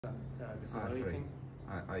Decelerating.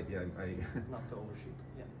 I Not to overshoot.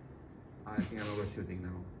 Yeah. I think I'm overshooting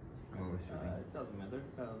now. I'm overshooting. It doesn't matter.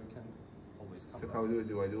 We can always come So back. how do I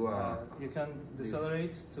do you can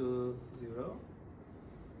decelerate to 0,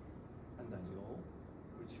 and then low,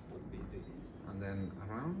 which would be the easiest. And then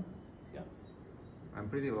around? Yeah. I'm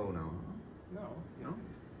pretty low now. No. Yeah. No?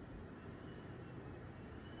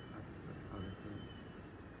 That's other two.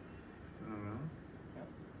 Let's turn around. Yeah.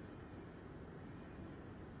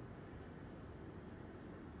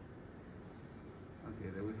 Okay,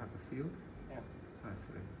 then we have a field. Yeah.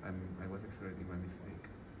 Sorry, I was accelerating by mistake.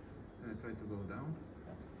 And I try to go down.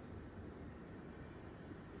 Yeah.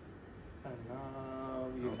 And now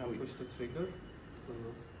you can push the trigger to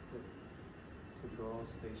go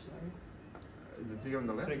stationary. The trigger on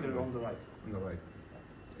the left? Trigger on the right. On the right.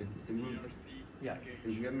 Yeah. It will, yeah.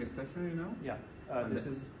 You get me stationary now? Yeah. This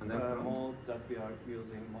is a mode that we are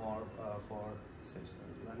using more for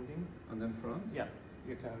stationary landing. And then front? Yeah.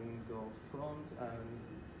 You can go front and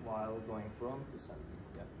while going front, descending.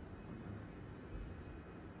 Yeah.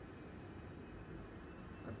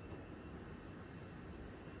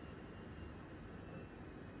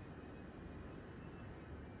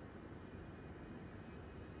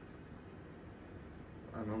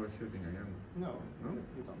 I'm overshooting again. No,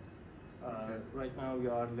 you don't. Okay. Right now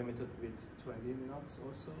you are limited with 20 knots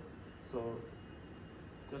or so. So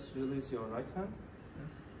just release your right hand.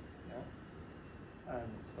 Yes. Yeah.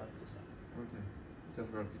 And start descent. Okay. Just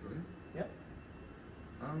vertically? Yeah.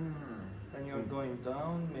 When you're going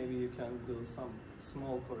down, maybe you can do some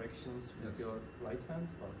small corrections with your right hand,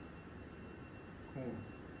 but cool.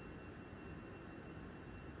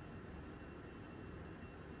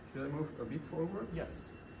 Should I move a bit forward? Yes.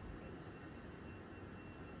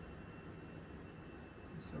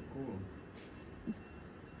 It's so cool.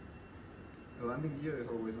 The landing gear is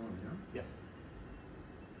always on, yeah? Yes.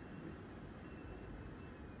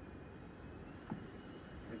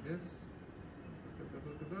 Like this.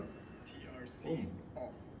 TRC. Oh.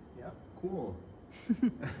 Yeah. Cool.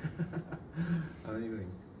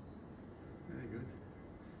 Amazing.